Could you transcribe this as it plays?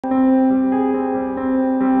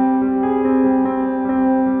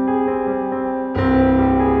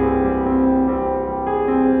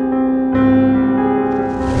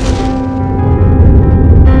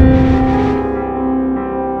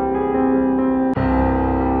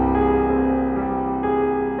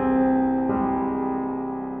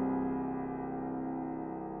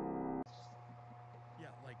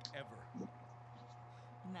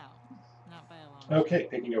Okay,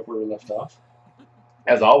 picking up where we left off.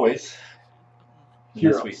 As always.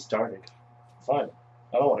 Hero. Unless we started. Fine.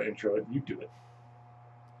 I don't want to intro it. You do it.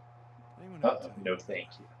 No, thank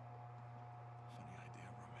you.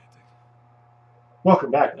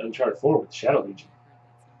 Welcome back to Uncharted 4 with Shadow Legion.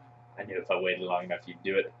 I knew if I waited long enough, you'd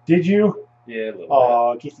do it. Did you? Yeah, a little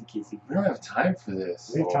Aw, kissy kissy. We don't have time for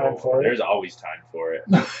this. We have time for it. There's always time for it.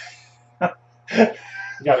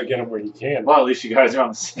 You gotta get them where you can. Well, at least you guys are on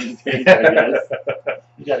the same page, I guess.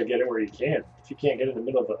 You gotta get it where you can. If you can't get in the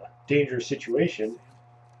middle of a dangerous situation.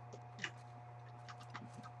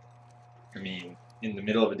 I mean, in the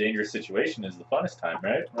middle of a dangerous situation is the funnest time,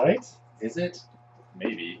 right? Right? Is it?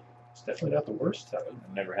 Maybe. It's definitely not the worst time.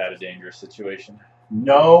 I've never had a dangerous situation.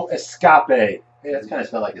 No escape. Hey, that's kind of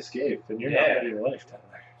spelled like escape. Then you're Yeah. not ready in life,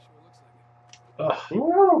 Tyler. Ugh.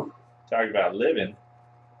 Woo! Talk about living.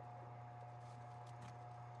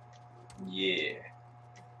 Yeah.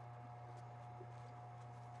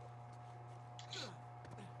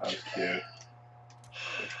 That was cute.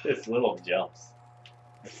 This little jumps.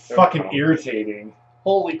 It's so Fucking common. irritating.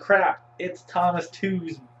 Holy crap! It's Thomas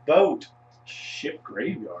 2's boat. Ship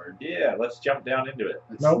graveyard. Yeah, let's jump down into it.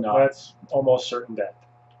 It's Nope, not that's almost certain death.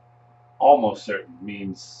 almost certain.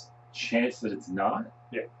 Means chance that it's not?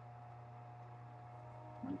 Yeah.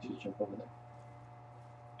 Why don't you jump over there?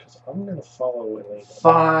 Because I'm gonna follow Elena. We're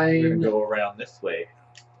Fine. gonna go around this way.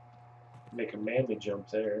 Make a manly jump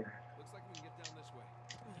there. Looks like we can get down this way.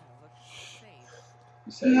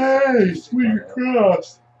 You said Yay, sweet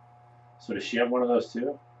cross. So does she have one of those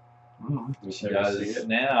too? Mm-hmm. We She should ever see does it.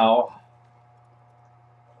 now.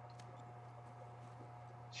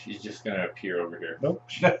 She's just gonna appear over here. Nope.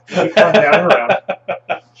 She went down and around.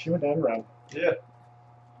 She went down and around. Yeah.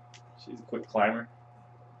 She's a quick climber.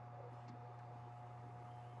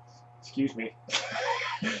 Excuse me.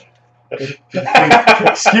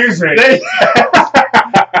 Excuse me.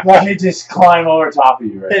 Let me just climb over top of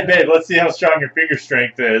you right Hey now. babe, let's see how strong your finger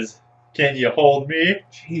strength is. Can you hold me?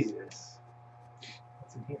 Jesus.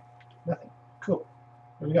 What's in here? Nothing. Cool.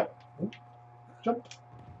 Where we go? Oop. Jump.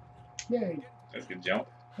 Yay. That's a good jump.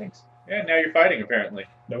 Thanks. Yeah, now you're fighting apparently.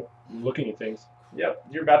 Nope. I'm looking at things. Yep,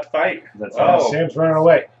 you're about to fight. That's Oh. Sam's running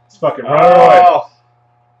away. It's fucking running away. Oh,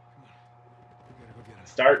 We gotta go get him.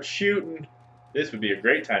 start shooting. This would be a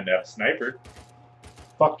great time to have a sniper.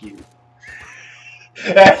 Fuck you.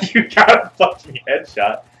 You got a fucking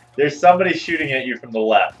headshot. There's somebody shooting at you from the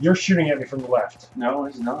left. You're shooting at me from the left. No,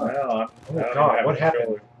 it's not. No, Oh God, what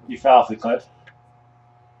happened? You fell off the cliff.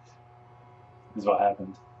 Is what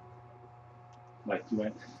happened. Like you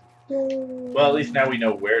went. Well, at least now we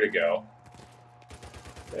know where to go.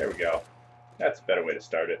 There we go. That's a better way to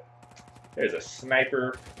start it. There's a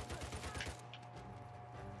sniper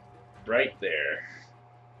right there.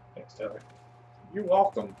 Thanks, Tyler. You're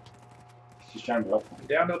welcome. She's trying to go up.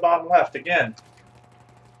 Down to the bottom left again.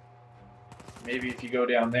 Maybe if you go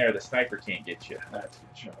down there, the sniper can't get you. That's a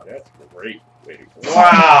good shot. That's a great way to go.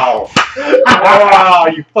 Wow! Wow!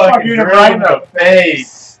 You fucking Fucking drilled right in the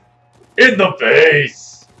face! In the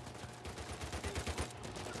face!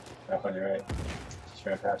 Up on your right. She's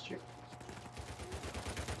right past you.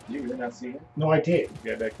 Did you really not see it? No, I did.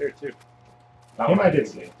 You got back there too. That Him one I did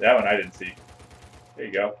see. That one I didn't see. There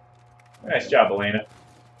you go. Nice job, Elena.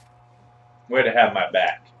 Way to have my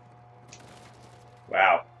back.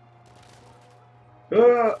 Wow.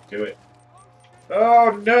 Do it.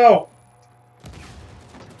 Oh no!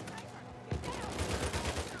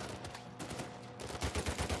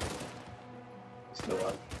 Still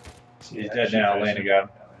up. He's dead now. Elena got him.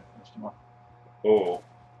 Finished him off. Oh.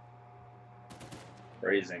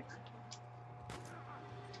 Raising.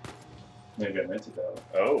 Maybe I meant it though.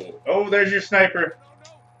 Oh. Oh, there's your sniper.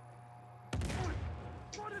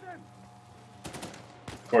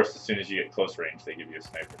 Of course, as soon as you get close range, they give you a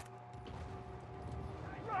sniper.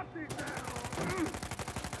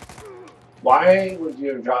 Why would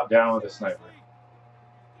you have dropped down with a sniper?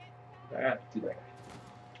 Ah, Do that.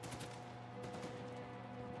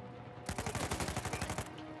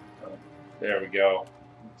 there we go.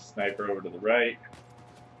 Sniper over to the right.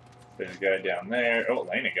 There's a guy down there. Oh,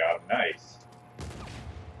 Elena got him. Nice.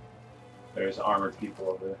 There's armored people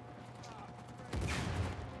over there.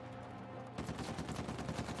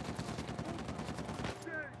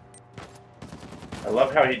 I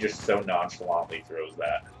love how he just so nonchalantly throws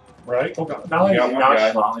that. Right? Oh God. Not only You does got he one guy.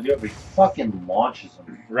 nonchalantly do it, but he fucking launches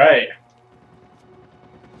them. Right.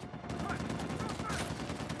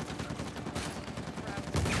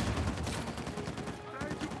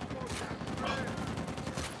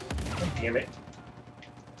 Damn it.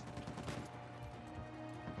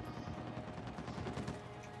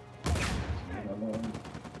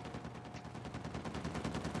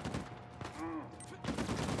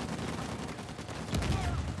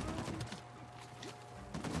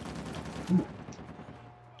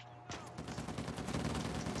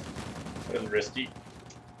 That was risky.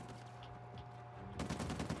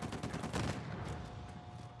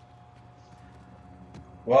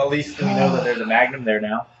 Well, at least we know that there's a Magnum there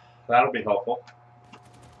now. That'll be helpful.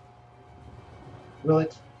 Will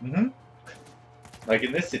it? Mm-hmm. Like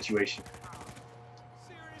in this situation.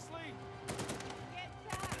 Seriously?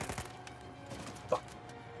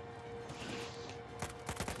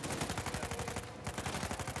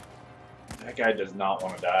 That guy does not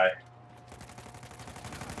want to die.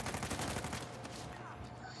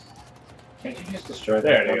 Can't you just destroy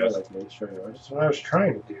There that it goes. like they destroy yours? That's what I was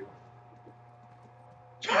trying to do.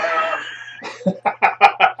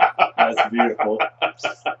 That's beautiful.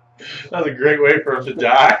 That was a great way for him to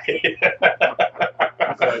die.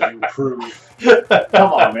 I'm glad you approve.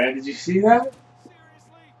 Come on, man. Did you see that?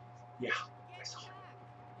 Seriously? Yeah, I saw it.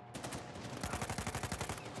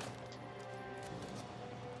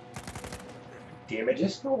 Damn it!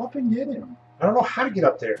 Just go up and get him. I don't know how to get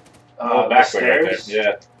up there. Oh, The back way right there.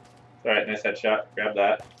 stairs? Yeah. Alright, nice headshot. Grab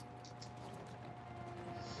that.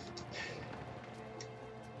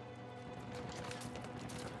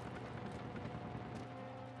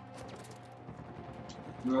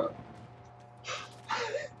 No.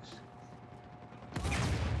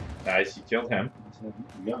 Nice, you killed him.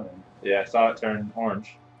 You got him. Yeah, I saw it turn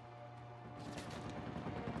orange.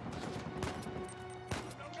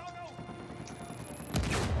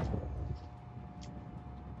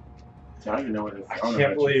 I don't even know what it is. I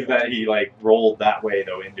can't believe that he like rolled that way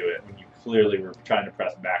though into it when you clearly were trying to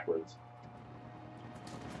press backwards.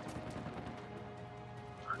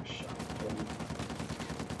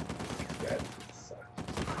 That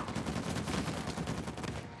sucked.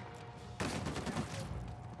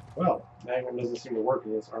 Well, Magnum doesn't seem to work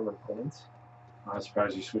against armored opponents. I'm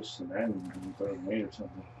surprised you switched to Magnum and you thought it made or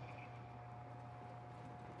something.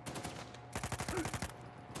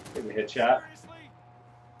 Give me a headshot.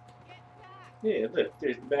 Yeah, look,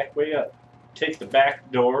 there's the back way up. Take the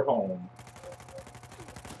back door home.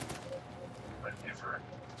 Whatever.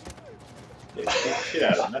 Yeah, take the shit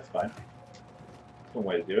out of him, that's fine. One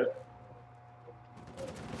way to do it.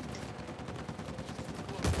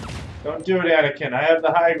 Don't do it, Anakin. I have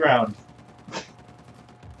the high ground.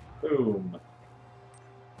 Boom.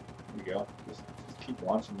 There you go. Just keep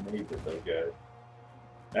launching nades at those guys.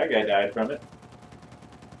 That guy died from it.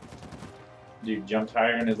 Dude jumped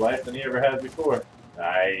higher in his life than he ever has before.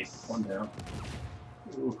 Nice. One down.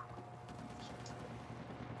 Ooh.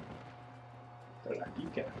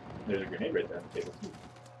 There's a grenade right there on the table too.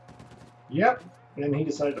 Yep. And then he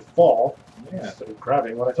decided to fall Yeah. instead of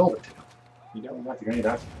grabbing what I told him to. You don't. Not the grenade.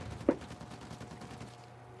 That's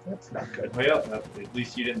That's not good. Well, at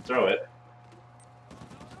least you didn't throw it.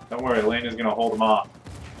 Don't worry, Elena's gonna hold him off.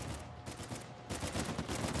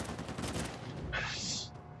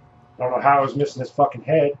 I don't know how I was missing his fucking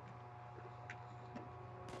head.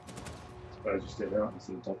 but I just stayed out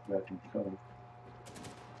instead of talking back and coming.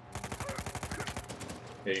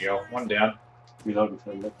 There you go. One down. Reload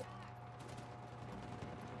before you look.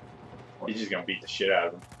 He's just gonna beat the shit out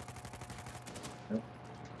of him.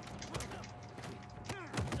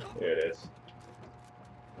 There it is.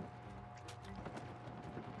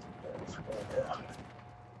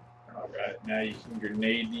 Alright, now you can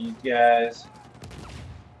grenade these guys.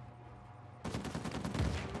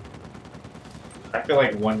 I feel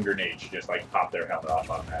like one grenade should just like pop their helmet off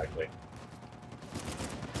automatically.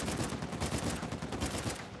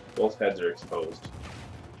 Both heads are exposed.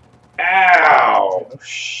 Ow! Oh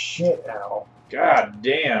shit, Al. God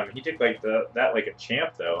damn, he took like that like a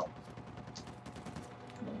champ though.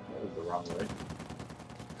 That was the wrong way.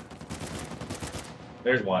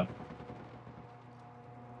 There's one.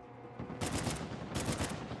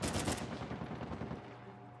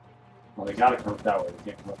 Well, they gotta come up that way.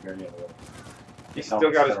 They can't come up here any other way. He's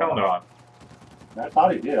still got his helmet on. I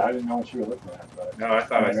thought he did. I didn't know what you were looking at. But No, I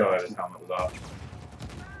thought I saw that his helmet was off.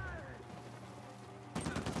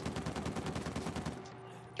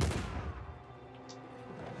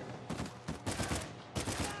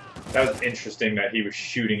 That was interesting that he was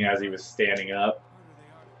shooting as he was standing up.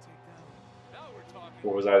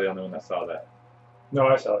 Or was I the only one that saw that? No,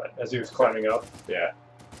 I saw it as he was climbing up. Yeah,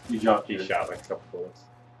 he jumped. he shot like a couple bullets.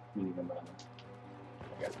 He didn't even bother.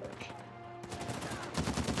 I got back.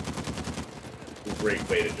 Great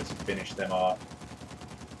way to just finish them off.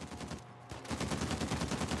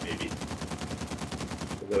 Maybe.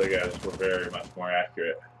 The other guys were very much more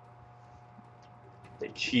accurate. They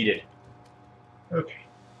cheated. Okay.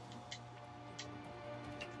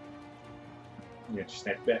 You got your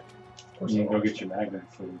snack back. Of course You I can go lost. get your magnet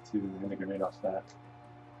for you too, and the grenade off that.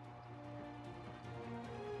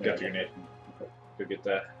 Got the grenade. Go get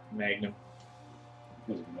the Magnum.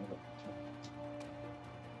 There's a Magnum.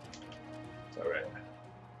 It's alright.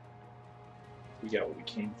 We got what we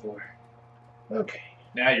came for. Okay.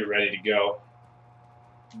 Now you're ready to go.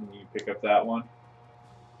 You pick up that one.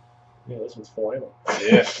 Yeah, this one's full ammo.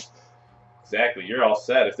 Yeah. Exactly. You're all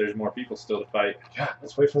set if there's more people still to fight. Yeah,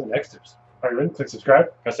 let's wait for the next tips. All right, Rin, click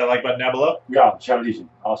subscribe. Press that like button down below. Yeah, Uncharted.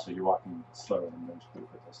 Also, you're walking slower than most people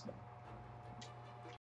with this thing.